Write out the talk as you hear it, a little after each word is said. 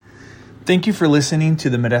Thank you for listening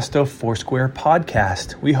to the Modesto Foursquare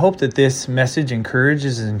podcast. We hope that this message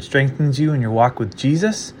encourages and strengthens you in your walk with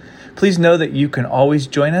Jesus. Please know that you can always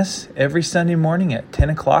join us every Sunday morning at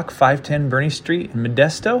 10 o'clock, 510 Bernie Street in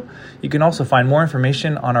Modesto. You can also find more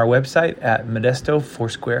information on our website at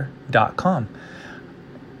modestofoursquare.com.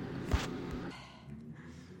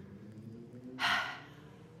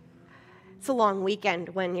 It's a long weekend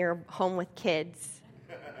when you're home with kids.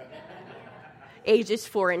 Ages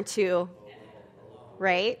 4 and 2,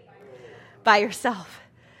 right? By yourself.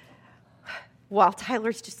 While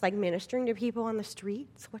Tyler's just like ministering to people on the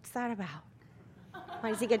streets. What's that about? Why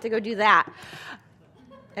does he get to go do that?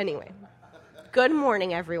 Anyway, good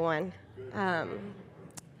morning, everyone.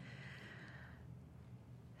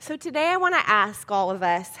 So today I want to ask all of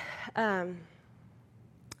us,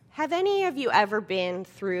 have any of you ever been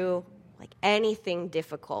through like anything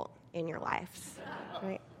difficult in your lives?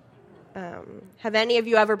 Right? Have any of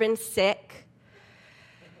you ever been sick?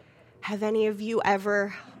 Have any of you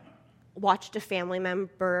ever watched a family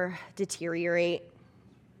member deteriorate?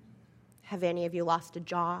 Have any of you lost a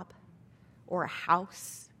job or a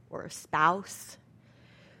house or a spouse?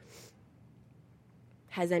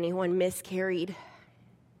 Has anyone miscarried?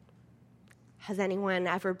 Has anyone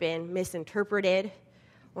ever been misinterpreted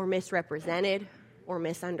or misrepresented or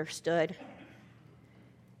misunderstood?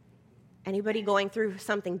 Anybody going through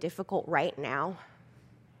something difficult right now?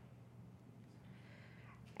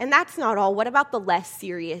 And that's not all. What about the less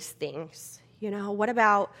serious things? What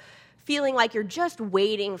about feeling like you're just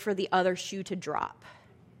waiting for the other shoe to drop?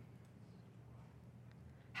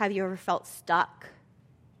 Have you ever felt stuck?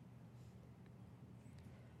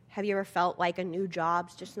 Have you ever felt like a new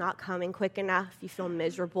job's just not coming quick enough? You feel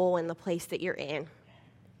miserable in the place that you're in?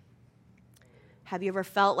 Have you ever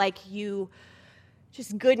felt like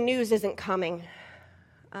just good news isn't coming,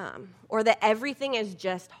 or that everything is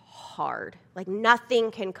just hard, like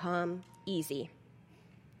nothing can come easy?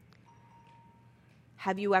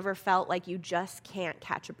 Have you ever felt like you just can't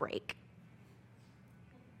catch a break?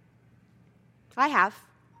 I have.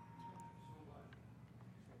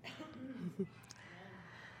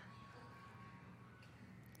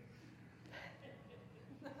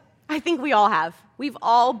 I think we all have. We've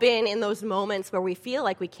all been in those moments where we feel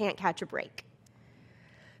like we can't catch a break.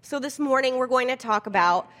 So this morning, we're going to talk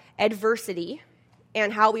about adversity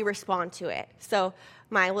and how we respond to it. So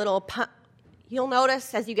my little you'll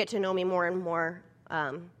notice as you get to know me more and more,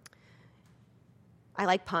 I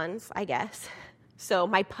like puns, I guess. So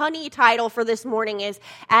my punny title for this morning is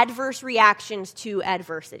Adverse Reactions to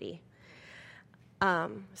Adversity.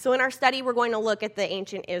 So in our study, we're going to look at the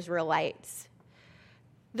ancient Israelites.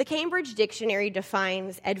 The Cambridge Dictionary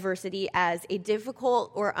defines adversity as a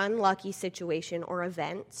difficult or unlucky situation or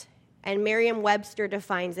event, and Merriam-Webster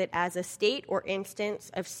defines it as a state or instance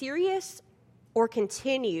of serious or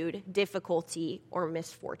continued difficulty or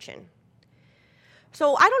misfortune.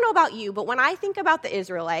 So I don't know about you, but when I think about the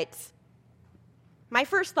Israelites, my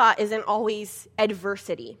first thought isn't always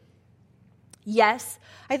adversity. Yes,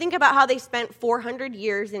 I think about how they spent 400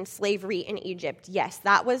 years in slavery in Egypt. Yes,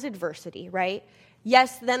 that was adversity, right?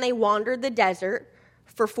 Yes, then they wandered the desert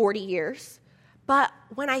for 40 years. But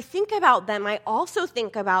when I think about them, I also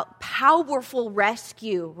think about powerful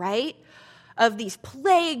rescue, right? Of these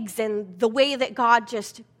plagues and the way that God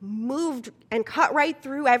just moved and cut right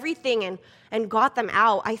through everything and got them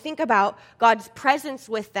out. I think about God's presence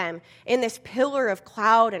with them in this pillar of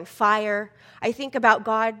cloud and fire. I think about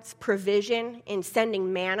God's provision in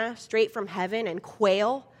sending manna straight from heaven and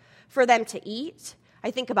quail for them to eat. I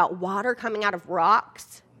think about water coming out of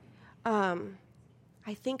rocks.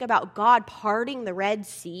 I think about God parting the Red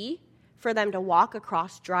Sea for them to walk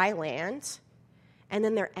across dry land, and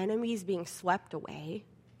then their enemies being swept away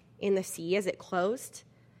in the sea as it closed.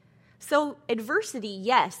 So adversity,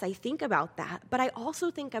 yes, I think about that, but I also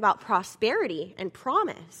think about prosperity and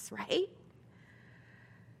promise, right?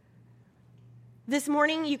 This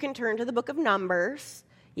morning, you can turn to the book of Numbers.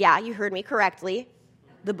 Yeah, you heard me correctly.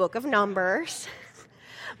 The book of Numbers.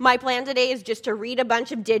 My plan today is just to read a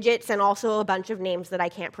bunch of digits and also a bunch of names that I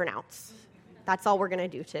can't pronounce. That's all we're going to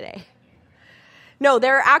do today. No,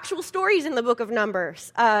 there are actual stories in the book of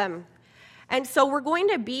Numbers. And so we're going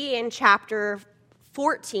to be in chapter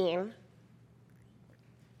 14.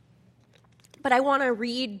 But I want to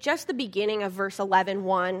read just the beginning of verse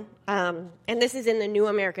 11:1. And this is in the New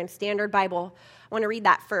American Standard Bible. I want to read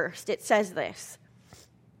that first. It says this.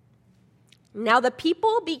 Now the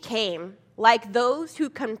people became like those who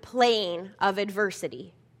complain of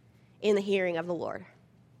adversity in the hearing of the Lord.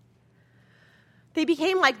 They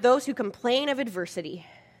became like those who complain of adversity.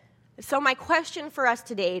 So my question for us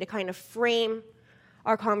today to kind of frame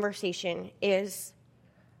our conversation is,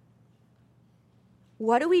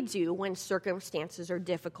 what do we do when circumstances are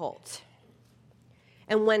difficult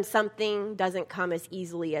and when something doesn't come as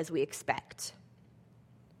easily as we expect?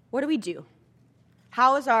 What do we do?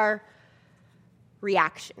 How is our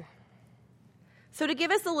reaction? So to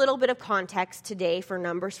give us a little bit of context today for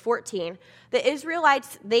Numbers 14, the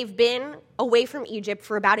Israelites, they've been away from Egypt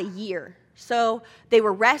for about a year. So they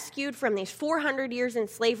were rescued from these 400 years in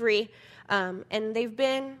slavery, and they've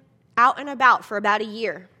been out and about for about a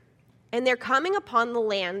year. And they're coming upon the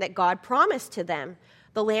land that God promised to them.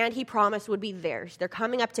 The land he promised would be theirs. They're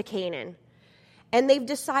coming up to Canaan. And they've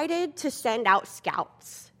decided to send out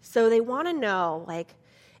scouts. So they want to know,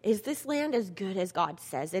 is this land as good as God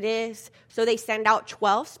says it is? So they send out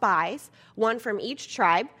 12 spies, one from each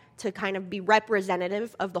tribe, to kind of be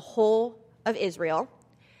representative of the whole of Israel.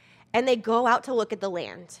 And they go out to look at the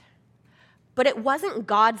land. But it wasn't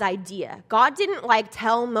God's idea. God didn't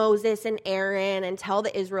tell Moses and Aaron and tell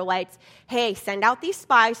the Israelites, hey, send out these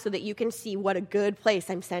spies so that you can see what a good place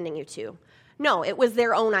I'm sending you to. No, it was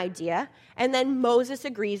their own idea. And then Moses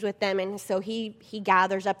agrees with them, and so he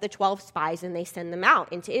gathers up the 12 spies and they send them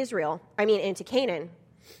out into into Canaan.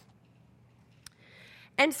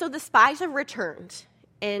 And so the spies have returned,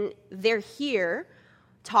 and they're here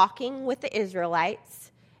talking with the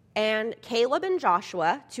Israelites, and Caleb and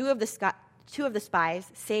Joshua, two of the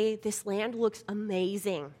spies, say, this land looks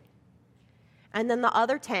amazing. And then the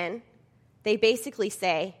other 10, they basically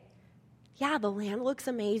say, yeah, the land looks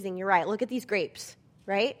amazing. You're right. Look at these grapes,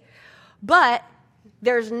 right? But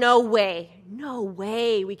there's no way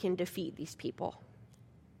we can defeat these people.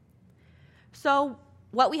 So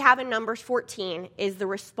what we have in Numbers 14 is the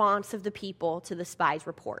response of the people to the spies'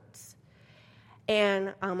 reports.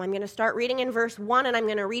 And I'm going to start reading in verse 1, and I'm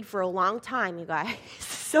going to read for a long time, you guys.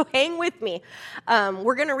 So hang with me.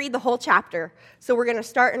 We're going to read the whole chapter. So we're going to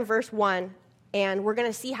start in verse 1, and we're going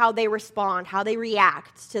to see how they respond, how they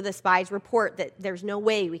react to the spies' report that there's no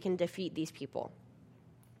way we can defeat these people.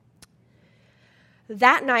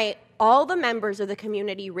 That night, all the members of the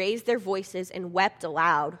community raised their voices and wept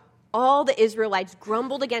aloud. All the Israelites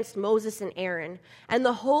grumbled against Moses and Aaron, and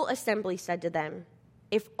the whole assembly said to them,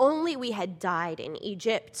 if only we had died in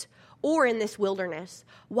Egypt or in this wilderness.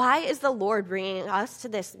 Why is the Lord bringing us to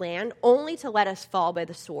this land only to let us fall by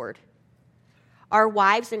the sword? Our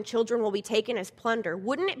wives and children will be taken as plunder.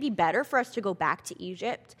 Wouldn't it be better for us to go back to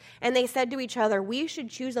Egypt? And they said to each other, we should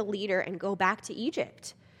choose a leader and go back to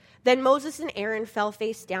Egypt. Then Moses and Aaron fell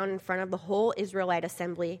face down in front of the whole Israelite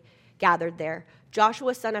assembly gathered there.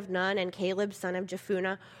 Joshua son of Nun and Caleb son of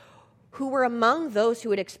Jephunneh, who were among those who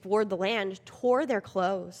had explored the land, tore their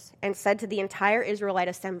clothes and said to the entire Israelite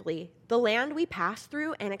assembly, the land we passed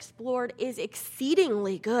through and explored is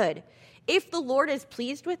exceedingly good. If the Lord is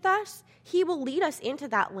pleased with us, he will lead us into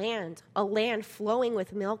that land, a land flowing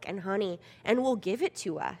with milk and honey, and will give it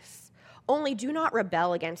to us. Only do not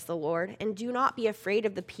rebel against the Lord, and do not be afraid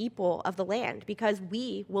of the people of the land, because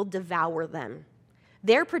we will devour them.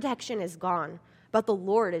 Their protection is gone, but the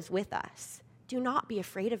Lord is with us. Do not be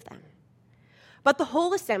afraid of them. But the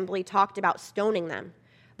whole assembly talked about stoning them.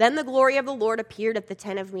 Then the glory of the Lord appeared at the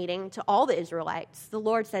tent of meeting to all the Israelites. The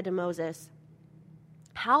Lord said to Moses,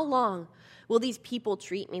 how long will these people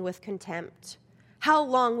treat me with contempt? How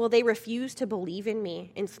long will they refuse to believe in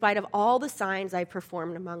me in spite of all the signs I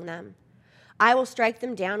performed among them? I will strike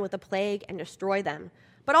them down with a plague and destroy them,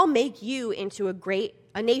 but I'll make you into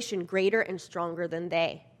a nation greater and stronger than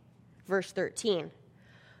they. Verse 13.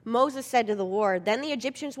 Moses said to the Lord, then the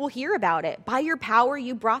Egyptians will hear about it. By your power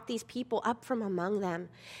you brought these people up from among them,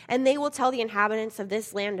 and they will tell the inhabitants of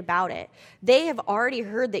this land about it. They have already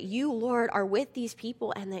heard that you, Lord, are with these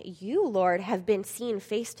people, and that you, Lord, have been seen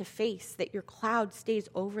face to face, that your cloud stays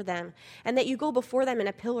over them, and that you go before them in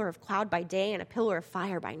a pillar of cloud by day and a pillar of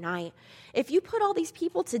fire by night. If you put all these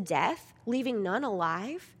people to death, leaving none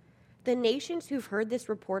alive, the nations who've heard this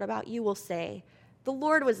report about you will say, the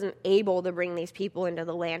Lord wasn't able to bring these people into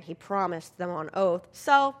the land he promised them on oath,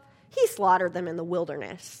 so he slaughtered them in the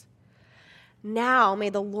wilderness. Now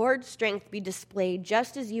may the Lord's strength be displayed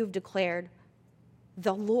just as you've declared.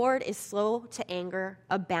 The Lord is slow to anger,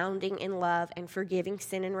 abounding in love, and forgiving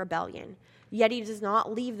sin and rebellion. Yet he does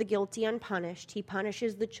not leave the guilty unpunished. He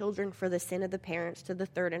punishes the children for the sin of the parents to the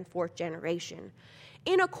third and fourth generation.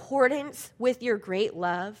 In accordance with your great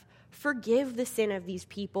love, forgive the sin of these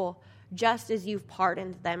people, just as you've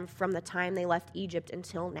pardoned them from the time they left Egypt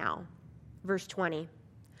until now. Verse 20.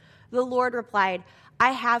 The Lord replied,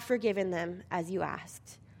 I have forgiven them as you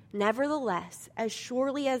asked. Nevertheless, as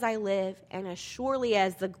surely as I live, and as surely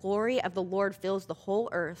as the glory of the Lord fills the whole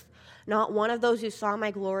earth, not one of those who saw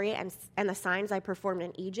my glory and the signs I performed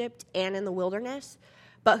in Egypt and in the wilderness,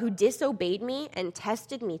 but who disobeyed me and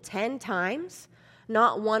tested me 10 times,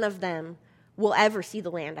 not one of them will ever see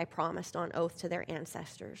the land I promised on oath to their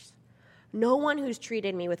ancestors. No one who's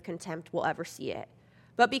treated me with contempt will ever see it.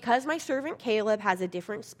 But because my servant Caleb has a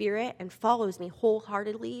different spirit and follows me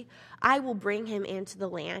wholeheartedly, I will bring him into the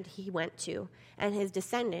land he went to, and his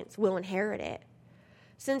descendants will inherit it.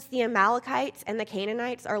 Since the Amalekites and the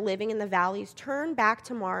Canaanites are living in the valleys, turn back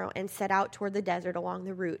tomorrow and set out toward the desert along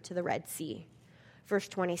the route to the Red Sea. Verse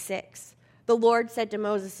 26, the Lord said to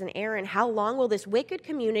Moses and Aaron, how long will this wicked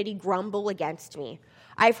community grumble against me?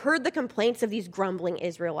 I've heard the complaints of these grumbling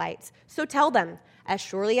Israelites. So tell them, as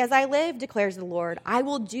surely as I live, declares the Lord, I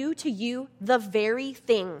will do to you the very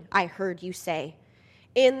thing I heard you say.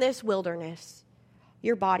 In this wilderness,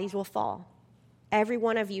 your bodies will fall. Every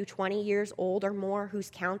one of you 20 years old or more who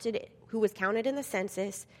was counted in the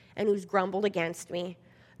census and who's grumbled against me,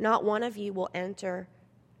 not one of you will enter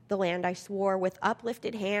the land I swore with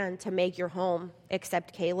uplifted hand to make your home,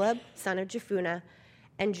 except Caleb, son of Jephunneh,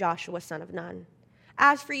 and Joshua, son of Nun.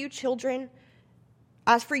 As for your children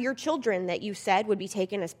that you said would be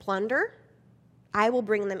taken as plunder, I will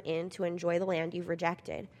bring them in to enjoy the land you've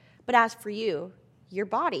rejected. But as for you, your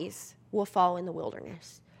bodies will fall in the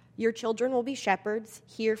wilderness. Your children will be shepherds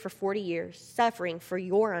here for 40 years, suffering for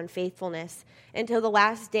your unfaithfulness until the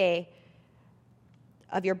last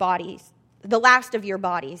of your bodies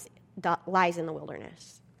lies in the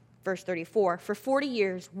wilderness. Verse 34, for 40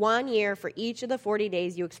 years, 1 year for each of the 40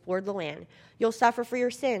 days you explored the land, you'll suffer for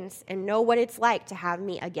your sins and know what it's like to have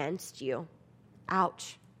me against you.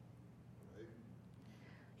 Ouch.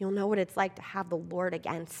 You'll know what it's like to have the Lord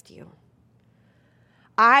against you.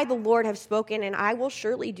 I, the Lord, have spoken, and I will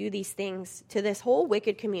surely do these things to this whole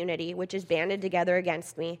wicked community which is banded together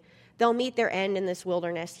against me. They'll meet their end in this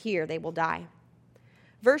wilderness. Here they will die.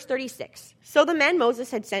 Verse 36, so the men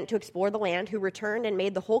Moses had sent to explore the land, who returned and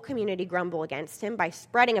made the whole community grumble against him by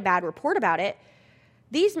spreading a bad report about it,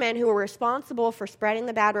 these men who were responsible for spreading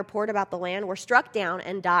the bad report about the land were struck down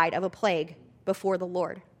and died of a plague before the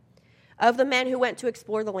Lord. Of the men who went to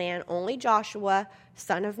explore the land, only Joshua,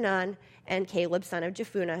 son of Nun, and Caleb, son of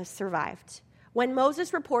Jephunneh, survived. When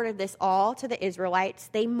Moses reported this all to the Israelites,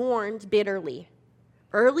 they mourned bitterly.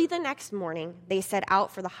 Early the next morning, they set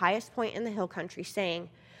out for the highest point in the hill country, saying,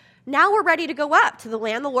 now we're ready to go up to the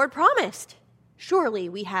land the Lord promised. Surely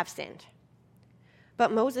we have sinned.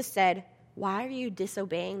 But Moses said, why are you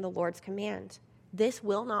disobeying the Lord's command? This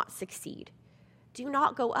will not succeed. Do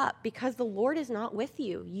not go up, because the Lord is not with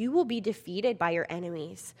you. You will be defeated by your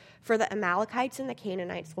enemies, for the Amalekites and the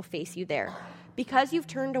Canaanites will face you there. Because you've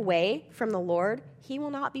turned away from the Lord, he will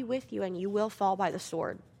not be with you, and you will fall by the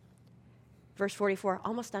sword. Verse 44,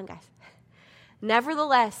 almost done, guys.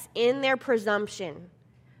 Nevertheless, in their presumption,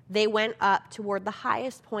 they went up toward the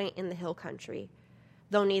highest point in the hill country,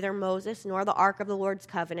 though neither Moses nor the ark of the Lord's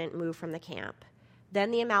covenant moved from the camp.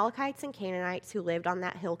 Then the Amalekites and Canaanites who lived on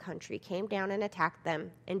that hill country came down and attacked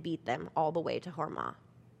them and beat them all the way to Hormah.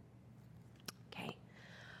 Okay,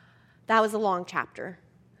 that was a long chapter.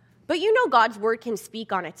 But you know God's word can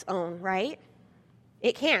speak on its own, right?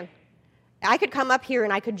 It can. I could come up here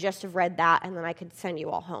and I could just have read that and then I could send you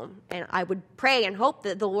all home. And I would pray and hope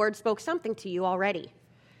that the Lord spoke something to you already,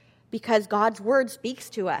 because God's word speaks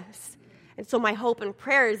to us. And so my hope and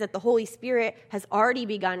prayer is that the Holy Spirit has already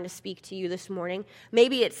begun to speak to you this morning.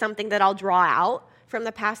 Maybe it's something that I'll draw out from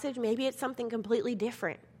the passage. Maybe it's something completely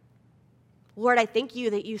different. Lord, I thank you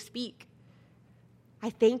that you speak. I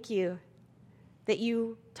thank you that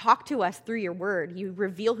you talk to us through your word. You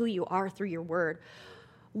reveal who you are through your word.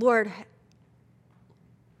 Lord,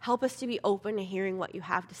 help us to be open to hearing what you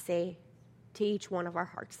have to say to each one of our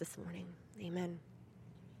hearts this morning. Amen.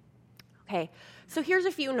 Okay, so here's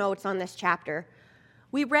a few notes on this chapter.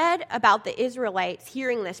 We read about the Israelites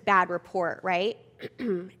hearing this bad report, right?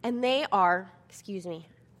 And they are,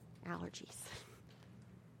 allergies.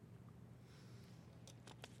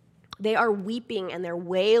 They are weeping and they're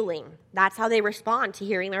wailing. That's how they respond to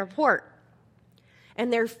hearing the report.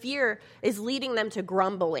 And their fear is leading them to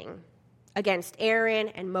grumbling against Aaron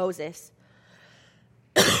and Moses.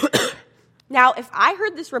 Now, if I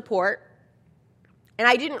heard this report, and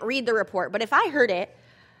I didn't read the report, but if I heard it,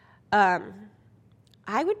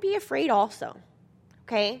 I would be afraid also,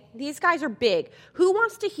 okay? These guys are big. Who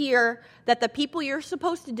wants to hear that the people you're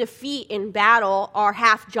supposed to defeat in battle are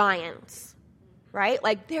half giants, right?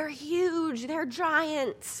 Like, they're huge, they're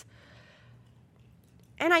giants.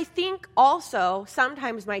 And I think also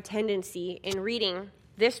sometimes my tendency in reading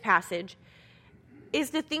this passage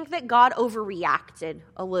is to think that God overreacted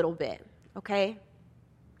a little bit, okay?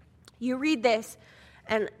 You read this,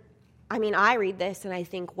 and I read this and I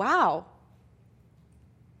think, wow,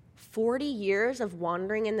 40 years of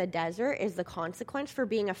wandering in the desert is the consequence for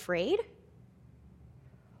being afraid?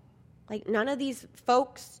 Like, none of these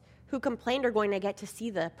folks who complained are going to get to see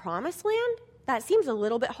the promised land? That seems a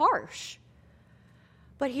little bit harsh.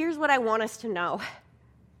 But here's what I want us to know.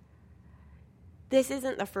 This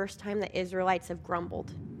isn't the first time the Israelites have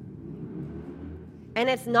grumbled. And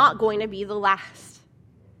it's not going to be the last.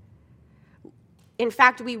 In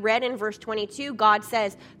fact, we read in verse 22, God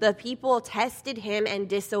says, the people tested him and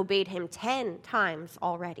disobeyed him 10 times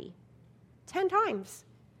already. 10 times.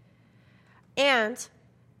 And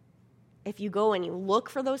if you go and you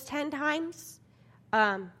look for those 10 times,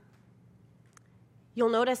 you'll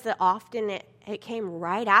notice that often it came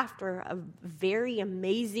right after a very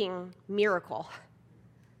amazing miracle.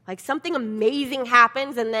 Like something amazing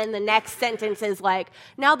happens, and then the next sentence is like,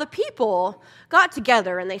 now the people got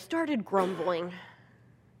together and they started grumbling.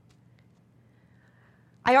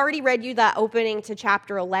 I already read you that opening to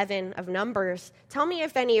chapter 11 of Numbers. Tell me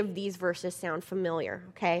if any of these verses sound familiar,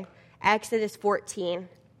 okay? Exodus 14,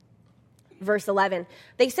 verse 11.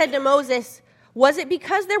 They said to Moses, was it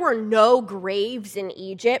because there were no graves in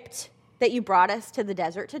Egypt that you brought us to the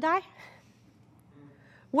desert to die?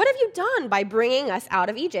 What have you done by bringing us out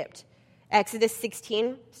of Egypt? Exodus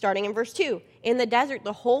 16, starting in verse 2. In the desert,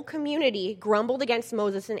 the whole community grumbled against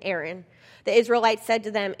Moses and Aaron. The Israelites said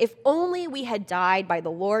to them, if only we had died by the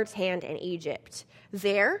Lord's hand in Egypt.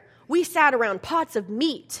 There, we sat around pots of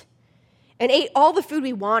meat and ate all the food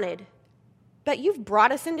we wanted. But you've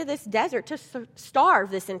brought us into this desert to starve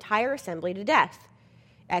this entire assembly to death.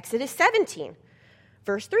 Exodus 17,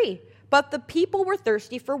 verse 3. But the people were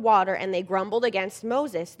thirsty for water, and they grumbled against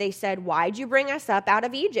Moses. They said, why'd you bring us up out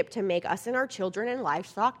of Egypt to make us and our children and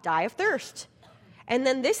livestock die of thirst? And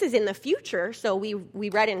then this is in the future, so we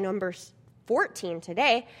read in Numbers 14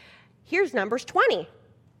 today. Here's Numbers 20.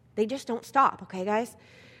 They just don't stop, okay, guys?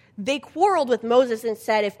 They quarreled with Moses and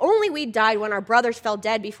said, if only we died when our brothers fell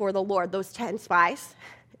dead before the Lord, those 10 spies.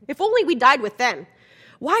 If only we died with them.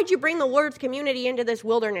 Why'd you bring the Lord's community into this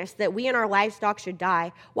wilderness that we and our livestock should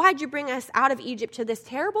die? Why'd you bring us out of Egypt to this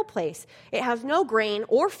terrible place? It has no grain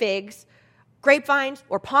or figs, grapevines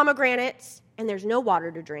or pomegranates, and there's no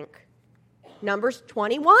water to drink. Numbers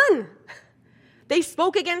 21. They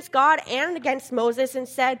spoke against God and against Moses and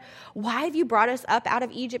said, why have you brought us up out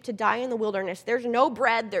of Egypt to die in the wilderness? There's no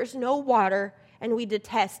bread, there's no water, and we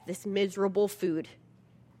detest this miserable food.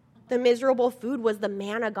 The miserable food was the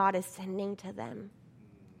manna God is sending to them.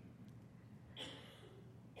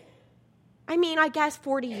 I guess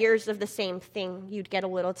 40 years of the same thing, you'd get a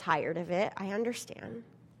little tired of it. I understand.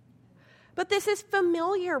 But this is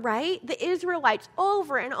familiar, right? The Israelites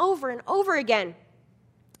over and over and over again.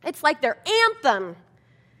 It's like their anthem.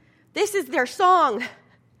 This is their song.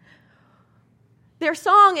 Their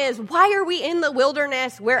song is, why are we in the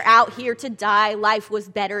wilderness? We're out here to die. Life was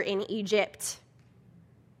better in Egypt.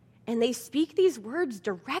 And they speak these words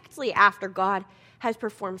directly after God has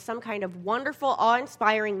performed some kind of wonderful,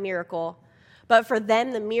 awe-inspiring miracle. But for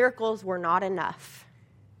them, the miracles were not enough.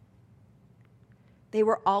 They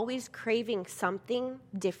were always craving something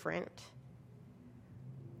different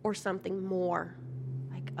or something more.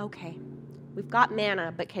 Like, okay, we've got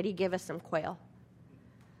manna, but can you give us some quail?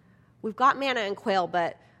 We've got manna and quail,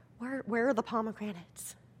 but where are the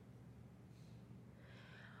pomegranates?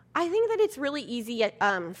 I think that it's really easy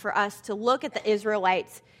for us to look at the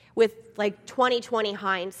Israelites with like 20/20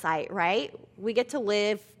 hindsight, right? We get to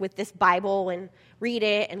live with this Bible and read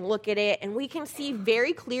it and look at it, and we can see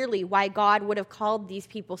very clearly why God would have called these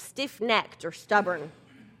people stiff-necked or stubborn.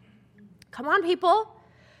 Come on, people.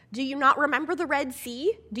 Do you not remember the Red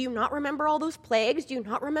Sea? Do you not remember all those plagues? Do you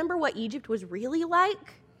not remember what Egypt was really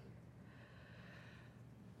like?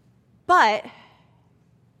 But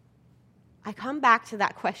I come back to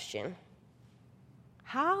that question.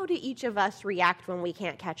 How do each of us react when we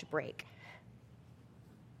can't catch a break?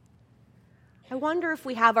 I wonder if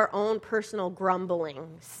we have our own personal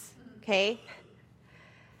grumblings, okay?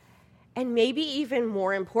 And maybe even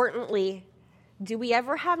more importantly, do we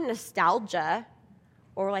ever have nostalgia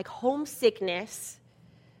or like homesickness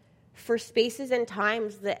for spaces and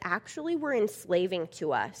times that actually were enslaving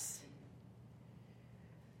to us?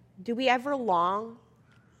 Do we ever long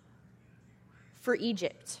for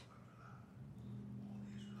Egypt?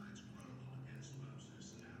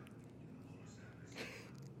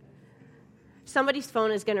 Somebody's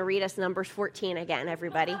phone is going to read us Numbers 14 again,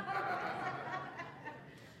 everybody.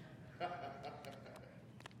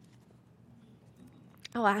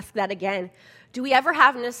 I'll ask that again. Do we ever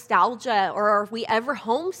have nostalgia, or are we ever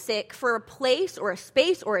homesick for a place or a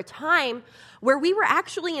space or a time where we were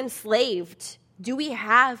actually enslaved? Do we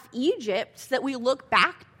have Egypt that we look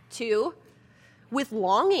back to with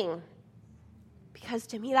longing? Because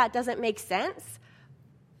to me that doesn't make sense,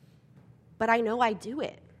 but I know I do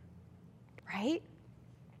it, right?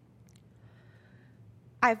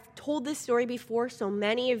 I've told this story before, so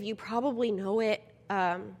many of you probably know it.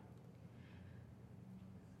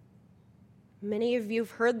 Many of you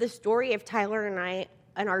have heard the story of Tyler and I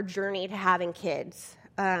and our journey to having kids.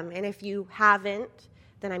 And if you haven't,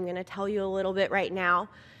 then I'm going to tell you a little bit right now.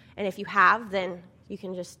 And if you have, then you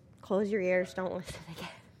can just close your ears, don't listen again.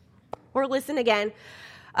 Or listen again.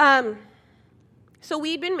 So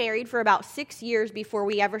we'd been married for about 6 years before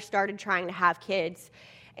we ever started trying to have kids.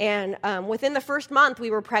 And within the first month,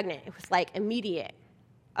 we were pregnant. It was like immediate.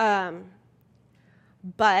 But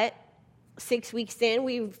 6 weeks in,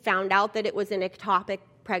 we found out that it was an ectopic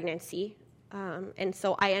pregnancy. And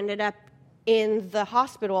so I ended up in the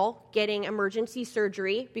hospital getting emergency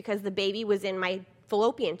surgery because the baby was in my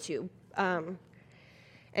fallopian tube.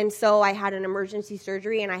 And so I had an emergency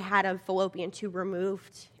surgery, and I had a fallopian tube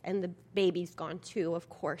removed, and the baby's gone too, of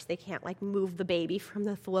course. They can't, move the baby from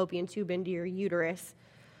the fallopian tube into your uterus.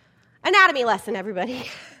 Anatomy lesson, everybody.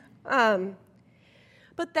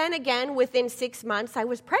 But then again, within 6 months, I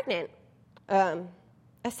was pregnant a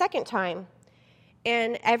second time,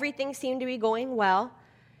 and everything seemed to be going well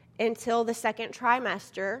until the second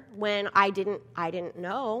trimester, when I didn't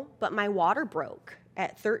know, but my water broke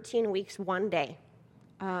at 13 weeks one day.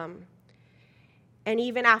 And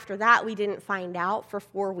even after that, we didn't find out for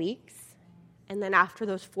 4 weeks. And then after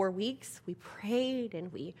those 4 weeks, we prayed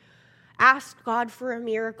and we asked God for a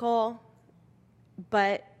miracle.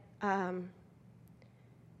 But I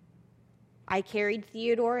carried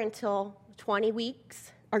Theodore until 21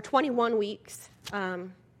 weeks.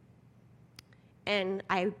 And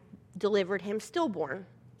I delivered him stillborn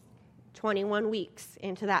 21 weeks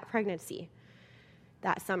into that pregnancy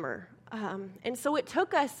that summer. And so it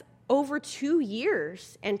took us over 2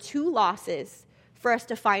 years and 2 losses for us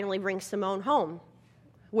to finally bring Simone home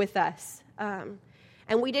with us. And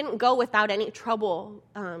we didn't go without any trouble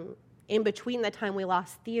in between the time we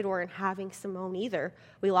lost Theodore and having Simone either.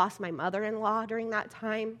 We lost my mother-in-law during that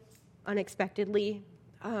time, unexpectedly.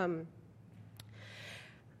 And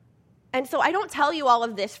so I don't tell you all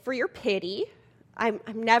of this for your pity. I'm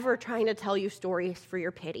never trying to tell you stories for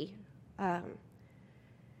your pity.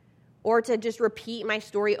 Or to just repeat my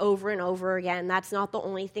story over and over again. That's not the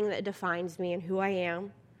only thing that defines me and who I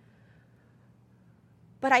am.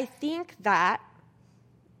 But I think that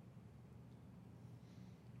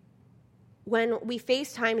when we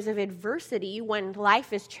face times of adversity, when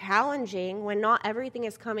life is challenging, when not everything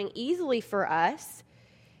is coming easily for us,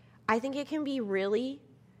 I think it can be really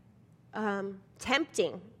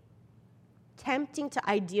tempting to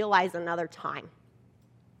idealize another time,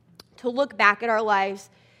 to look back at our lives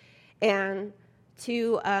and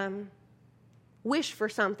to wish for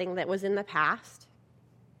something that was in the past.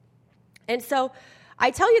 And so I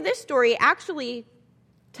tell you this story actually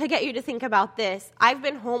to get you to think about this. I've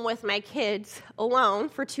been home with my kids alone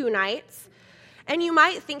for 2 nights, and you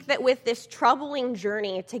might think that with this troubling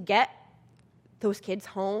journey to get those kids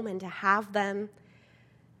home and to have them,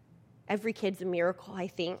 every kid's a miracle, I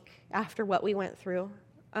think, after what we went through.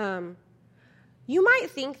 You might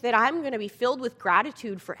think that I'm going to be filled with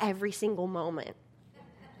gratitude for every single moment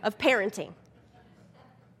of parenting,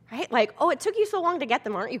 right? Like, oh, it took you so long to get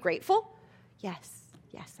them. Aren't you grateful? Yes,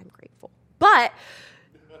 I'm grateful. But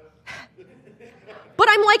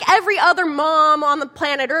I'm like every other mom on the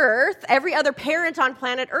planet Earth, every other parent on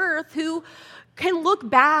planet Earth who can look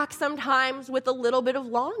back sometimes with a little bit of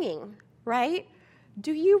longing, right?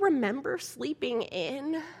 Do you remember sleeping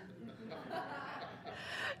in?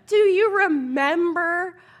 Do you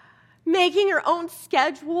remember making your own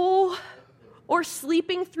schedule or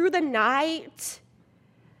sleeping through the night?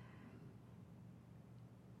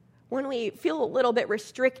 When we feel a little bit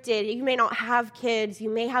restricted, you may not have kids, you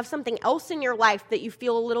may have something else in your life that you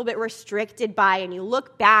feel a little bit restricted by, and you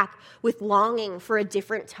look back with longing for a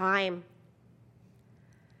different time.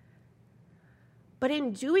 But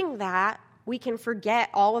in doing that, we can forget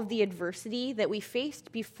all of the adversity that we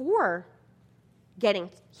faced before getting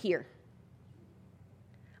here.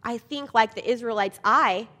 I think, like the Israelites,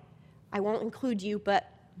 I won't include you, but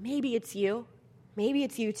maybe it's you. Maybe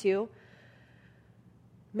it's you too.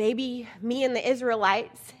 Maybe me and the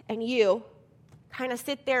Israelites and you kind of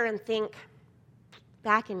sit there and think,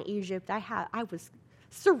 back in Egypt, I was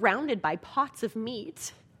surrounded by pots of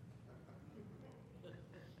meat.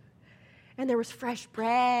 and there was fresh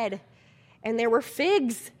bread, and there were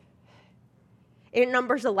figs. In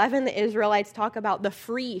Numbers 11, the Israelites talk about the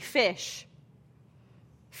free fish.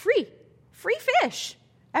 Free fish.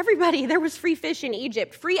 Everybody, there was free fish in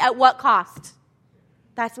Egypt. Free at what cost?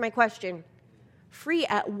 That's my question. Free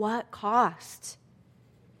at what cost?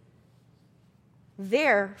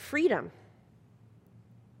 Their freedom.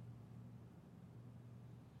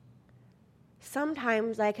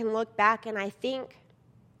 Sometimes I can look back and I think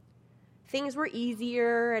things were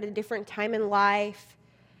easier at a different time in life,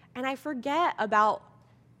 and I forget about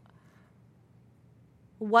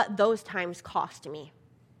what those times cost me,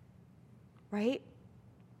 right?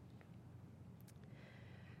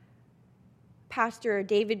 Pastor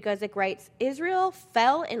David Guzik writes, Israel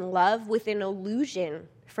fell in love with an illusion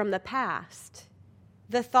from the past,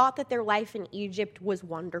 the thought that their life in Egypt was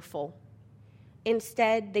wonderful.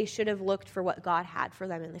 Instead, they should have looked for what God had for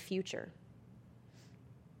them in the future.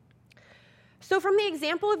 So from the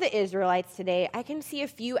example of the Israelites today, I can see a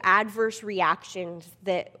few adverse reactions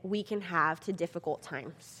that we can have to difficult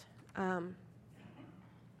times. And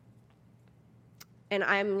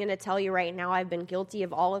I'm going to tell you right now, I've been guilty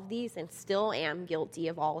of all of these and still am guilty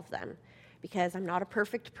of all of them because I'm not a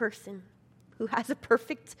perfect person who has a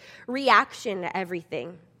perfect reaction to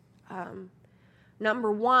everything.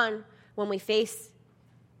 Number one, when we face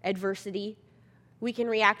adversity, we can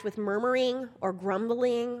react with murmuring or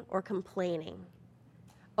grumbling or complaining.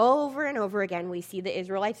 Over and over again, we see the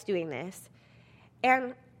Israelites doing this.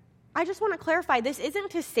 And I just want to clarify, this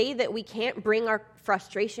isn't to say that we can't bring our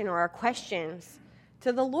frustration or our questions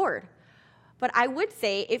to the Lord. But I would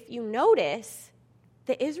say, if you notice,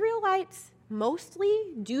 the Israelites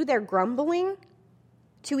mostly do their grumbling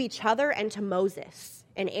to each other and to Moses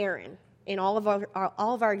and Aaron in all of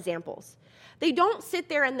our examples. They don't sit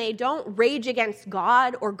there and they don't rage against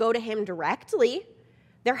God or go to him directly.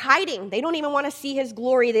 They're hiding. They don't even want to see his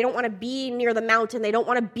glory. They don't want to be near the mountain. They don't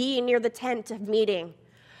want to be near the tent of meeting.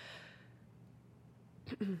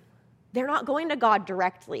 They're not going to God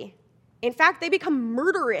directly. In fact, they become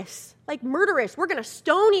murderous. Like murderous. We're going to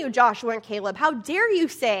stone you, Joshua and Caleb. How dare you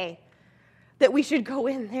say that we should go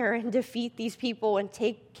in there and defeat these people and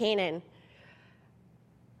take Canaan?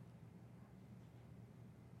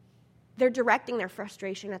 They're directing their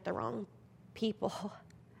frustration at the wrong people.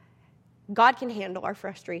 God can handle our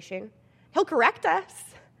frustration. He'll correct us.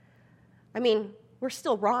 I mean, we're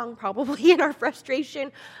still wrong probably in our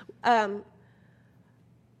frustration, but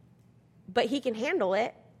he can handle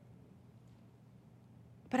it.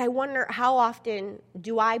 But I wonder, how often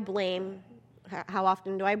do I blame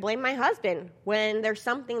my husband when there's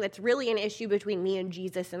something that's really an issue between me and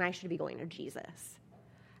Jesus and I should be going to Jesus?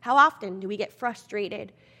 How often do we get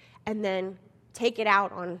frustrated and then take it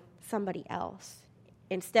out on somebody else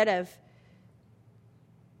instead of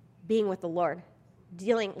being with the Lord,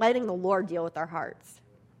 letting the Lord deal with our hearts?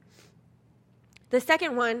 The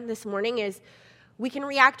second one this morning is we can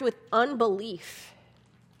react with unbelief.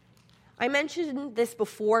 I mentioned this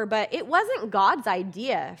before, but it wasn't God's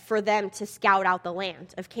idea for them to scout out the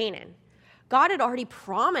land of Canaan. God had already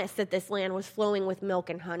promised that this land was flowing with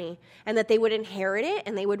milk and honey and that they would inherit it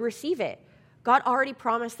and they would receive it. God already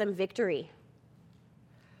promised them victory.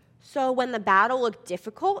 So when the battle looked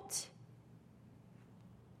difficult,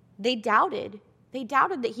 they doubted. They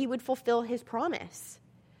doubted that he would fulfill his promise.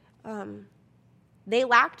 They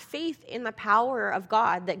lacked faith in the power of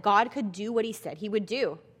God, that God could do what he said he would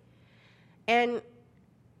do. And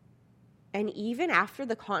even after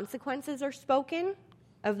the consequences are spoken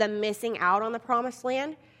of them missing out on the promised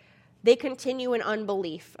land, they continue in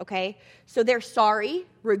unbelief, okay? So they're sorry,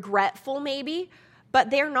 regretful maybe, but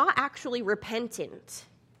they're not actually repentant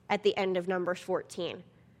at the end of Numbers 14.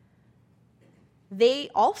 They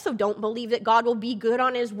also don't believe that God will be good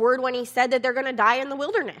on his word when he said that they're going to die in the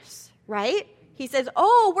wilderness, right? He says,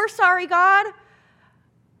 oh, we're sorry, God.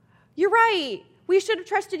 You're right. We should have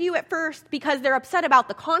trusted you at first, because they're upset about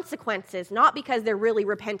the consequences, not because they're really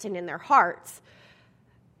repentant in their hearts.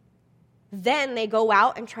 Then they go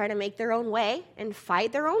out and try to make their own way and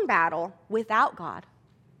fight their own battle without God.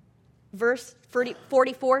 Verse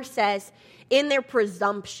 44 says, in their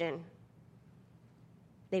presumption,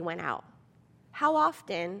 they went out. How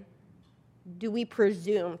often do we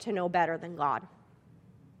presume to know better than God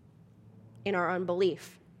in our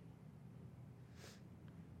unbelief?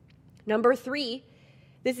 Number 3,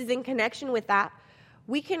 this is in connection with that.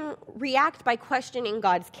 We can react by questioning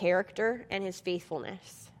God's character and his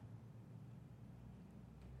faithfulness.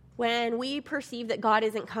 When we perceive that God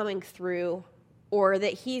isn't coming through, or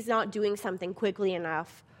that he's not doing something quickly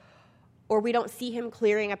enough, or we don't see him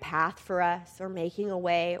clearing a path for us or making a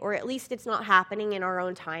way, or at least it's not happening in our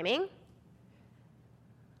own timing,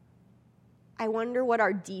 I wonder what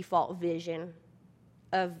our default vision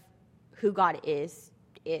of who God is.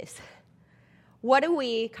 What do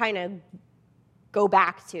we kind of go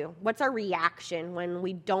back to? What's our reaction when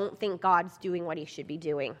we don't think God's doing what he should be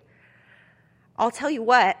doing? I'll tell you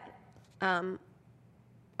what,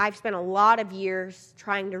 I've spent a lot of years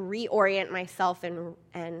trying to reorient myself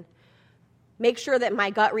and make sure that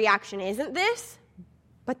my gut reaction isn't this,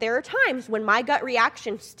 but there are times when my gut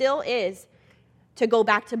reaction still is to go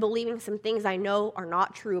back to believing some things I know are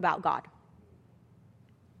not true about God.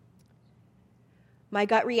 My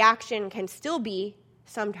gut reaction can still be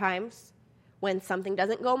sometimes when something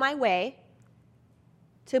doesn't go my way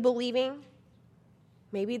to believing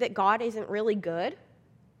maybe that God isn't really good,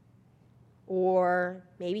 or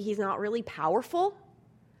maybe he's not really powerful.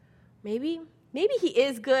 Maybe he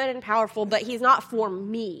is good and powerful, but he's not for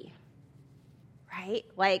me, right?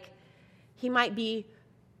 Like, he might be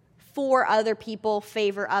for other people,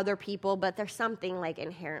 favor other people, but there's something like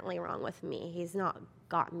inherently wrong with me. He's not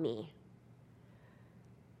got me.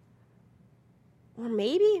 Or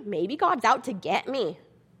maybe God's out to get me.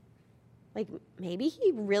 Like, maybe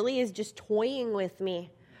he really is just toying with me.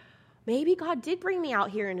 Maybe God did bring me out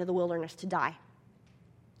here into the wilderness to die.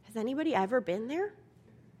 Has anybody ever been there?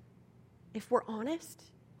 If we're honest,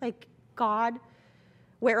 like, God,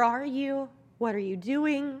 where are you? What are you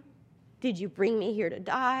doing? Did you bring me here to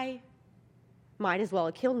die? Might as well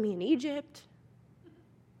have killed me in Egypt.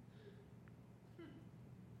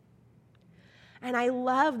 And I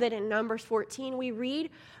love that in Numbers 14 we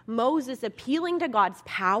read Moses appealing to God's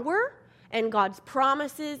power and God's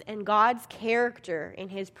promises and God's character in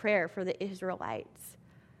his prayer for the Israelites.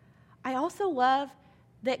 I also love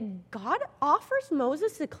that God offers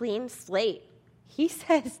Moses a clean slate. He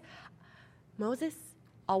says, Moses,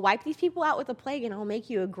 I'll wipe these people out with a plague and I'll make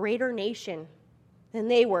you a greater nation than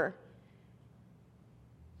they were.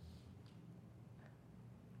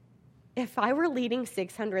 If I were leading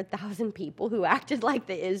 600,000 people who acted like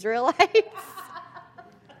the Israelites,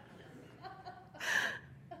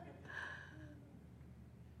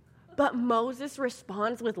 but Moses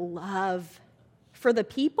responds with love for the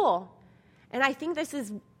people. And I think this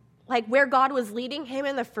is like where God was leading him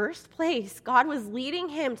in the first place. God was leading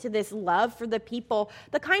him to this love for the people,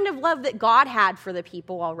 the kind of love that God had for the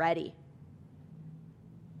people already.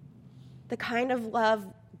 The kind of love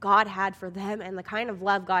God had for them and the kind of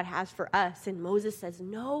love God has for us. And Moses says,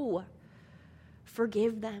 no,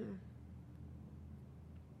 forgive them.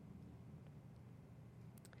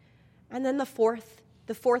 And then the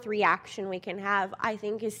fourth reaction we can have, I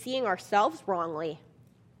think, is seeing ourselves wrongly,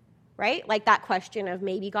 right? Like that question of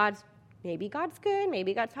maybe God's good,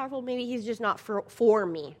 maybe God's powerful, maybe he's just not for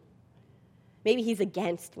me. Maybe he's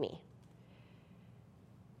against me.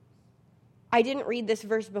 I didn't read this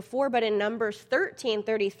verse before, but in Numbers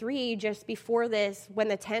 13:33, just before this, when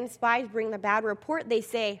the 10 spies bring the bad report, they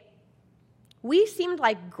say, we seemed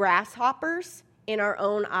like grasshoppers in our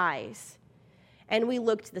own eyes, and we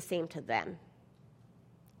looked the same to them.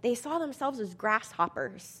 They saw themselves as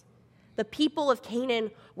grasshoppers. The people of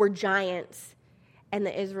Canaan were giants, and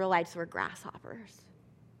the Israelites were grasshoppers.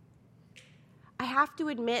 I have to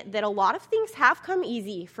admit that a lot of things have come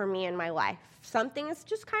easy for me in my life. Some things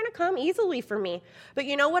just kind of come easily for me. But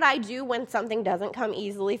you know what I do when something doesn't come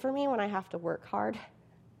easily for me, when I have to work hard?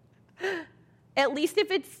 At least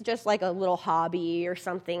if it's just like a little hobby or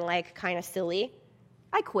something like kind of silly,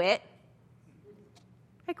 I quit.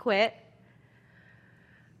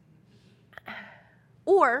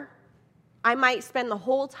 Or I might spend the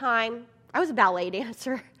whole time, I was a ballet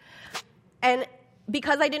dancer, and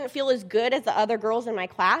because I didn't feel as good as the other girls in my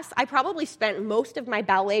class, I probably spent most of my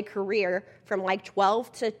ballet career from like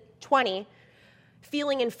 12 to 20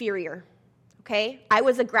 feeling inferior, okay? I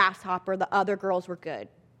was a grasshopper, the other girls were good.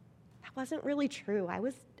 That wasn't really true. I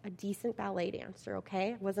was a decent ballet dancer,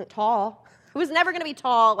 okay? I wasn't tall. I was never going to be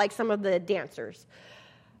tall like some of the dancers.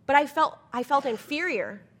 But I felt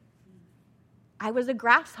inferior. I was a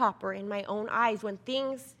grasshopper in my own eyes. When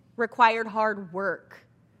things required hard work,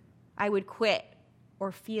 I would quit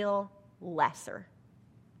or feel lesser.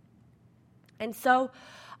 And so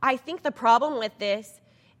I think the problem with this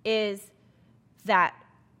is that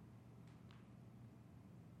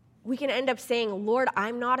we can end up saying, Lord,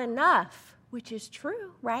 I'm not enough, which is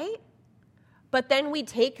true, right? But then we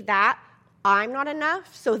take that, I'm not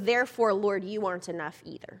enough, so therefore, Lord, you aren't enough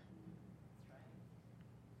either.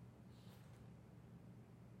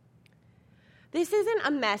 This isn't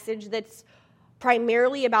a message that's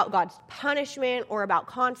primarily about God's punishment or about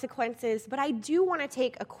consequences, but I do want to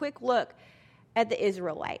take a quick look at the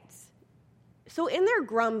Israelites. So in their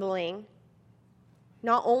grumbling,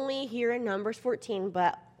 not only here in Numbers 14,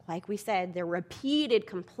 but like we said, their repeated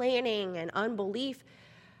complaining and unbelief,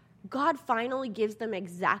 God finally gives them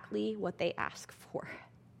exactly what they ask for.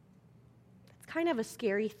 It's kind of a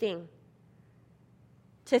scary thing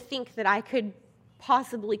to think that I could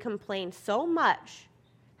possibly complain so much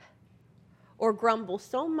or grumble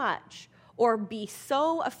so much or be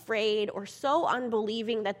so afraid or so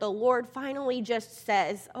unbelieving that the Lord finally just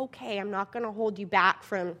says, okay, I'm not going to hold you back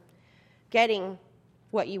from getting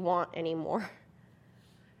what you want anymore.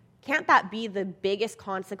 Can't that be the biggest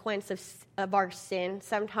consequence of our sin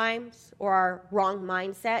sometimes, or our wrong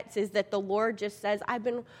mindsets, is that the Lord just says, I've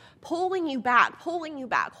been pulling you back, holding you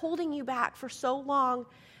back for so long,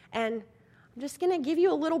 and I'm just going to give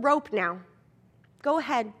you a little rope now. Go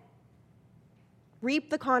ahead.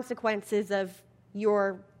 Reap the consequences of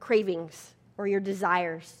your cravings or your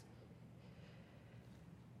desires.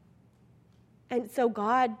 And so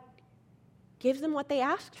God gives them what they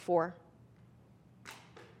asked for.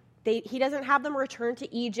 He doesn't have them return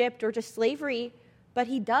to Egypt or to slavery, but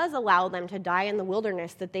he does allow them to die in the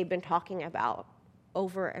wilderness that they've been talking about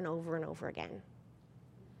over and over and over again.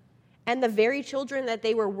 And the very children that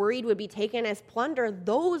they were worried would be taken as plunder,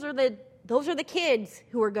 those are the kids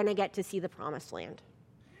who are going to get to see the promised land.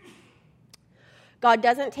 God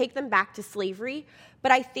doesn't take them back to slavery,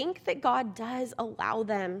 but I think that God does allow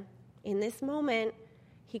them in this moment.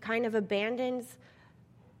 He kind of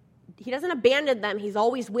he doesn't abandon them. He's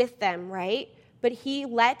always with them, right? But he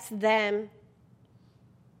lets them,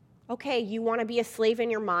 okay, you want to be a slave in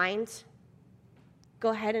your mind? Go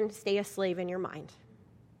ahead and stay a slave in your mind.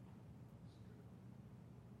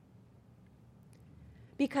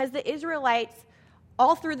 Because the Israelites,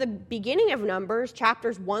 all through the beginning of Numbers,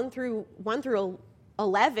 chapters 1 through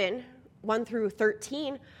 11, 1 through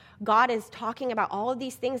 13, God is talking about all of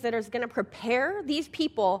these things that are going to prepare these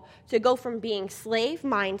people to go from being slave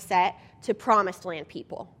mindset to promised land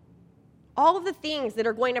people. All of the things that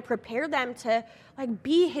are going to prepare them to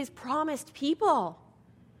be his promised people.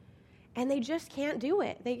 And they just can't do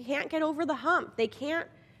it. They can't get over the hump. They can't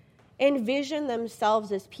envision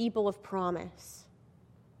themselves as people of promise.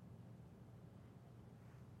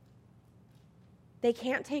 They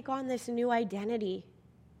can't take on this new identity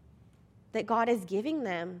that God is giving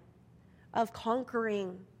them of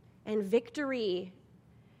conquering and victory,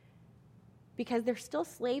 because they're still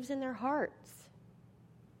slaves in their hearts.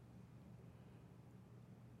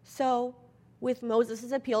 So, with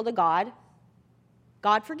Moses' appeal to God,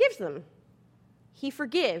 God forgives them. He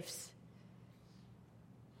forgives.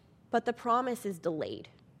 But the promise is delayed.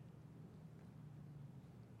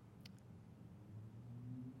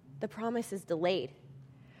 The promise is delayed.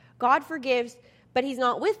 God forgives, but he's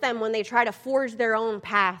not with them when they try to forge their own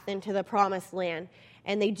path into the promised land.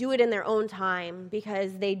 And they do it in their own time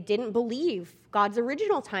because they didn't believe God's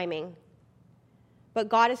original timing. But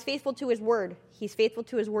God is faithful to his word. He's faithful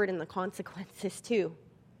to his word in the consequences too.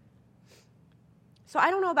 So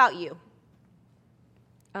I don't know about you.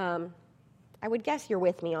 I would guess you're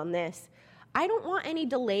with me on this. I don't want any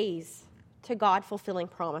delays to God fulfilling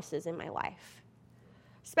promises in my life.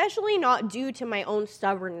 Especially not due to my own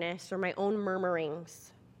stubbornness or my own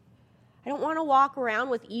murmurings. I don't want to walk around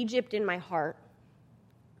with Egypt in my heart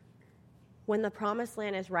when the promised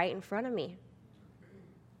land is right in front of me.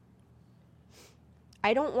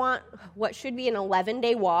 I don't want what should be an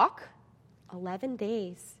 11-day walk, 11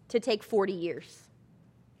 days, to take 40 years.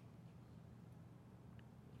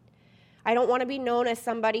 I don't want to be known as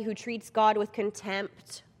somebody who treats God with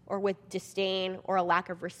contempt or with disdain or a lack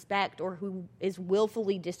of respect, or who is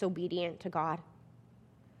willfully disobedient to God.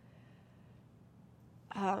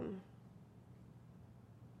 And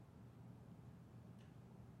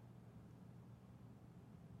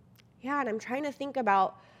I'm trying to think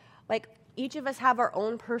about, each of us have our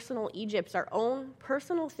own personal Egypts, our own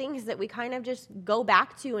personal things that we kind of just go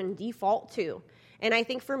back to and default to. And I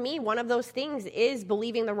think for me, one of those things is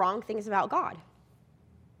believing the wrong things about God.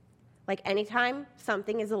 Anytime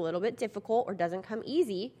something is a little bit difficult or doesn't come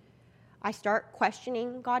easy, I start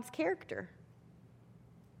questioning God's character.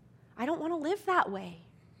 I don't want to live that way.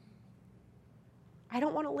 I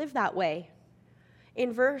don't want to live that way.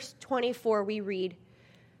 In verse 24, we read,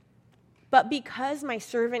 "But because my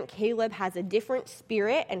servant Caleb has a different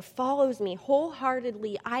spirit and follows me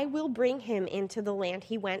wholeheartedly, I will bring him into the land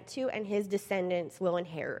he went to, and his descendants will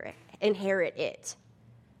inherit it."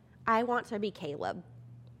 I want to be Caleb.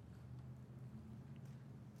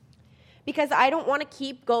 Because I don't want to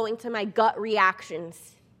keep going to my gut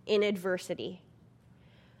reactions in adversity.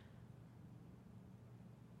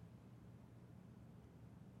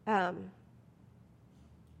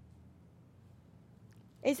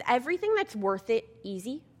 Is everything that's worth it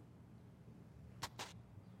easy?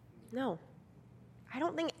 No. I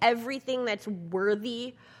don't think everything that's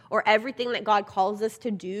worthy or everything that God calls us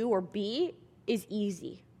to do or be is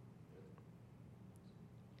easy.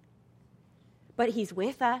 But he's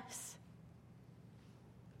with us.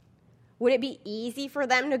 Would it be easy for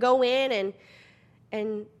them to go in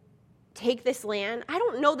and take this land? I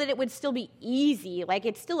don't know that it would still be easy. Like,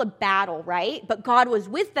 it's still a battle, right? But God was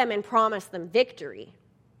with them and promised them victory.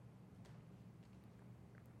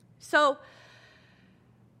 So,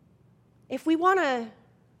 if we want to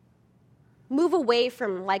move away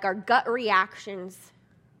from like our gut reactions,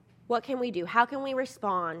 what can we do? How can we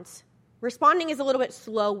respond? Responding is a little bit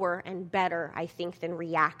slower and better, I think, than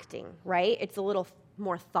reacting, right? It's a little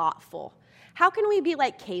more thoughtful. How can we be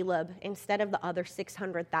like Caleb instead of the other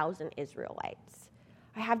 600,000 Israelites?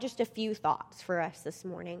 I have just a few thoughts for us this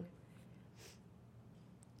morning.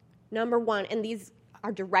 Number one, and these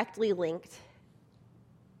are directly linked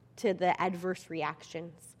to the adverse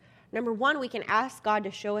reactions. Number one, we can ask God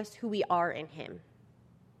to show us who we are in him.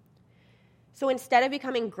 So instead of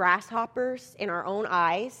becoming grasshoppers in our own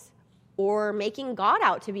eyes or making God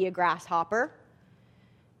out to be a grasshopper,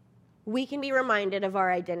 we can be reminded of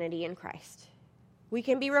our identity in Christ. We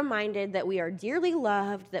can be reminded that we are dearly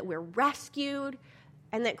loved, that we're rescued,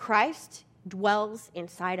 and that Christ dwells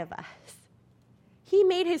inside of us. He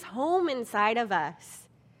made his home inside of us.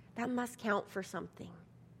 That must count for something.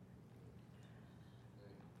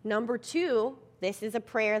 Number two, this is a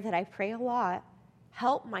prayer that I pray a lot.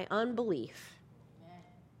 Help my unbelief.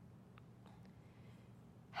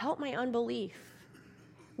 Help my unbelief.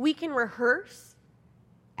 We can rehearse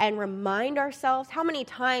and remind ourselves. How many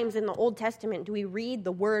times in the Old Testament do we read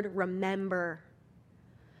the word remember?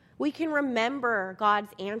 We can remember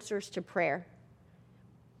God's answers to prayer.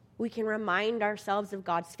 We can remind ourselves of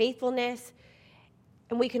God's faithfulness,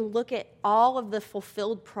 and we can look at all of the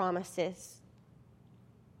fulfilled promises.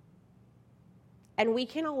 And we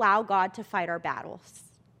can allow God to fight our battles.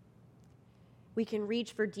 We can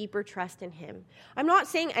reach for deeper trust in him. I'm not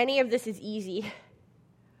saying any of this is easy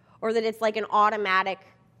or that it's like an automatic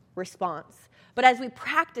response. But as we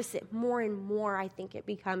practice it more and more, I think it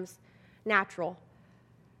becomes natural.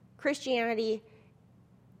 Christianity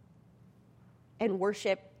and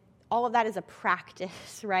worship, all of that is a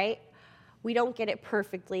practice, right? We don't get it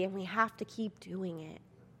perfectly, and we have to keep doing it.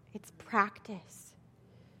 It's practice.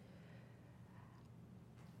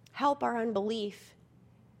 Help our unbelief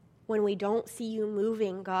when we don't see you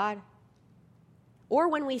moving, God. Or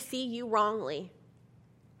when we see you wrongly,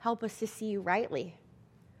 help us to see you rightly.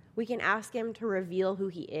 We can ask him to reveal who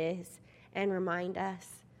he is and remind us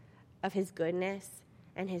of his goodness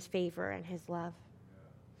and his favor and his love.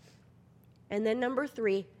 And then number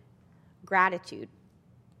three, gratitude.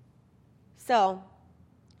 So,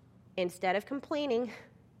 instead of complaining,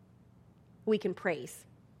 we can praise.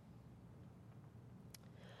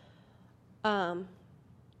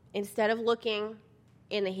 Instead of looking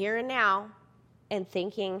in the here and now and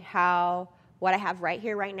thinking how what I have right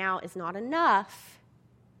here, right now is not enough,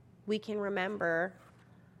 we can remember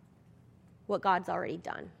what God's already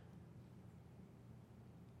done.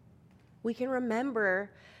 We can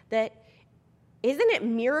remember that, isn't it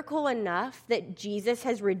miracle enough that Jesus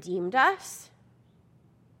has redeemed us?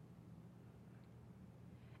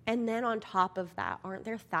 And then on top of that, aren't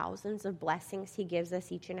there thousands of blessings he gives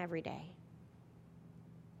us each and every day?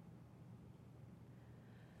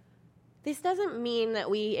 This doesn't mean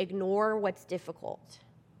that we ignore what's difficult.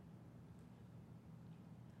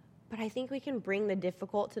 But I think we can bring the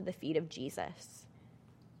difficult to the feet of Jesus.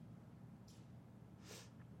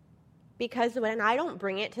 Because when I don't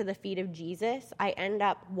bring it to the feet of Jesus, I end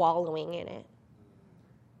up wallowing in it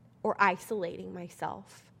or isolating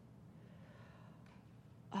myself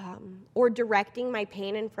or directing my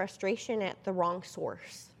pain and frustration at the wrong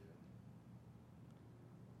source.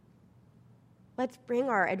 Let's bring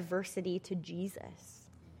our adversity to Jesus.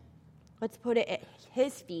 Let's put it at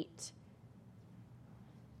his feet.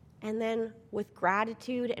 And then with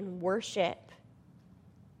gratitude and worship,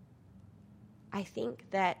 I think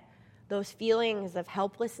that those feelings of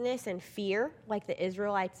helplessness and fear, like the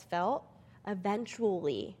Israelites felt,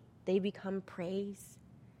 eventually they become praise.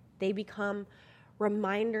 They become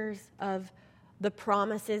reminders of the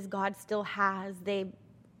promises God still has.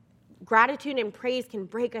 Gratitude and praise can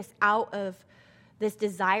break us out of this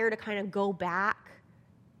desire to kind of go back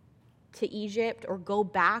to Egypt or go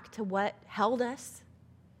back to what held us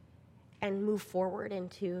and move forward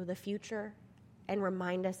into the future and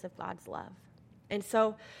remind us of God's love. And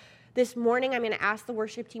so this morning, I'm going to ask the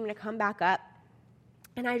worship team to come back up.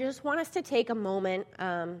 And I just want us to take a moment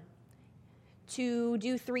to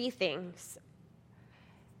do three things.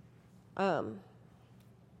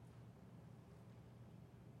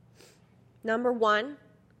 Number 1,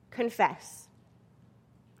 confess.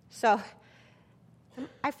 So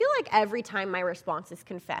I feel like every time my response is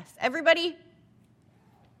confess. Everybody,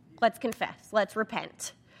 let's confess. Let's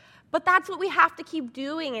repent. But that's what we have to keep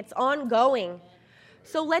doing. It's ongoing.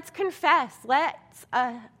 So let's confess. Let's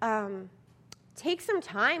take some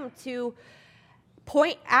time to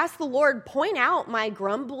ask the Lord, point out my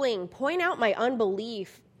grumbling, point out my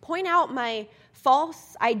unbelief, point out my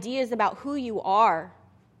false ideas about who you are.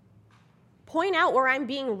 Point out where I'm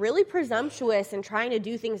being really presumptuous and trying to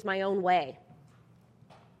do things my own way.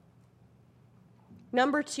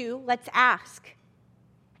 Number 2, let's ask.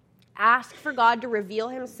 Ask for God to reveal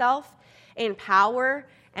himself in power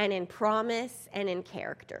and in promise and in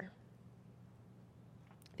character.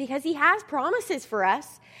 Because he has promises for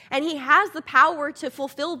us, and he has the power to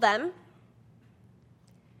fulfill them.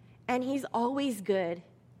 And he's always good,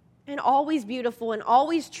 and always beautiful, and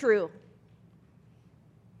always true.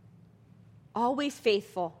 Always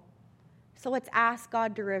faithful. So let's ask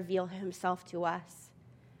God to reveal himself to us.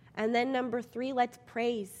 And then number 3, let's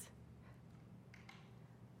praise.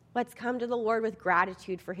 Let's come to the Lord with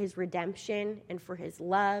gratitude for his redemption and for his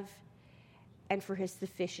love and for his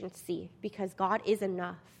sufficiency, because God is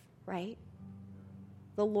enough, right?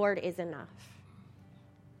 The Lord is enough.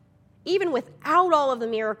 Even without all of the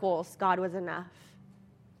miracles, God was enough.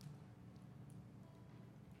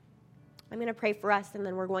 I'm going to pray for us, and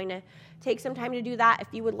then we're going to take some time to do that. If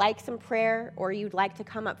you would like some prayer or you'd like to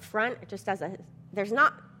come up front, there's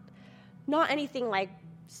not anything like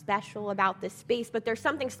special about this space, but there's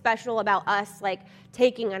something special about us like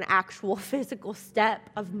taking an actual physical step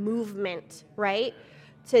of movement, right?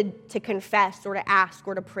 To confess or to ask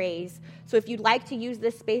or to praise. So if you'd like to use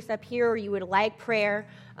this space up here, or you would like prayer,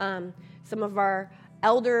 some of our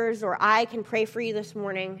elders or I can pray for you this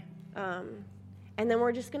morning. And then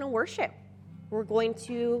we're just going to worship. We're going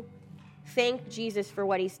to thank Jesus for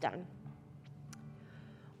what he's done.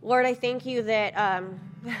 Lord, I thank you that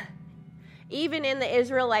even in the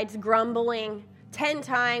Israelites grumbling 10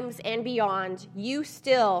 times and beyond, you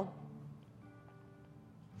still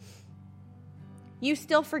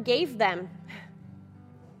forgave them.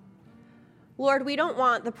 Lord, we don't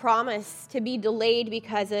want the promise to be delayed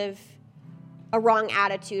because of a wrong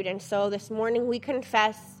attitude. And so this morning we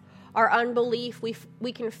confess our unbelief.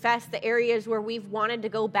 We confess the areas where we've wanted to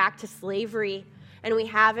go back to slavery and we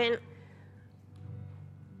haven't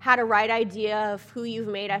had a right idea of who you've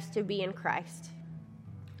made us to be in Christ.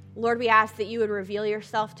 Lord, we ask that you would reveal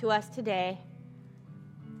yourself to us today,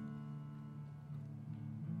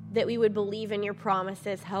 that we would believe in your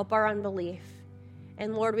promises, help our unbelief.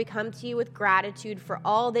 And Lord, we come to you with gratitude for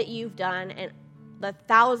all that you've done and the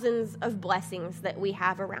thousands of blessings that we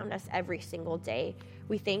have around us every single day.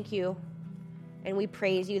 We thank you and we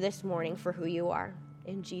praise you this morning for who you are.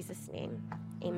 In Jesus' name.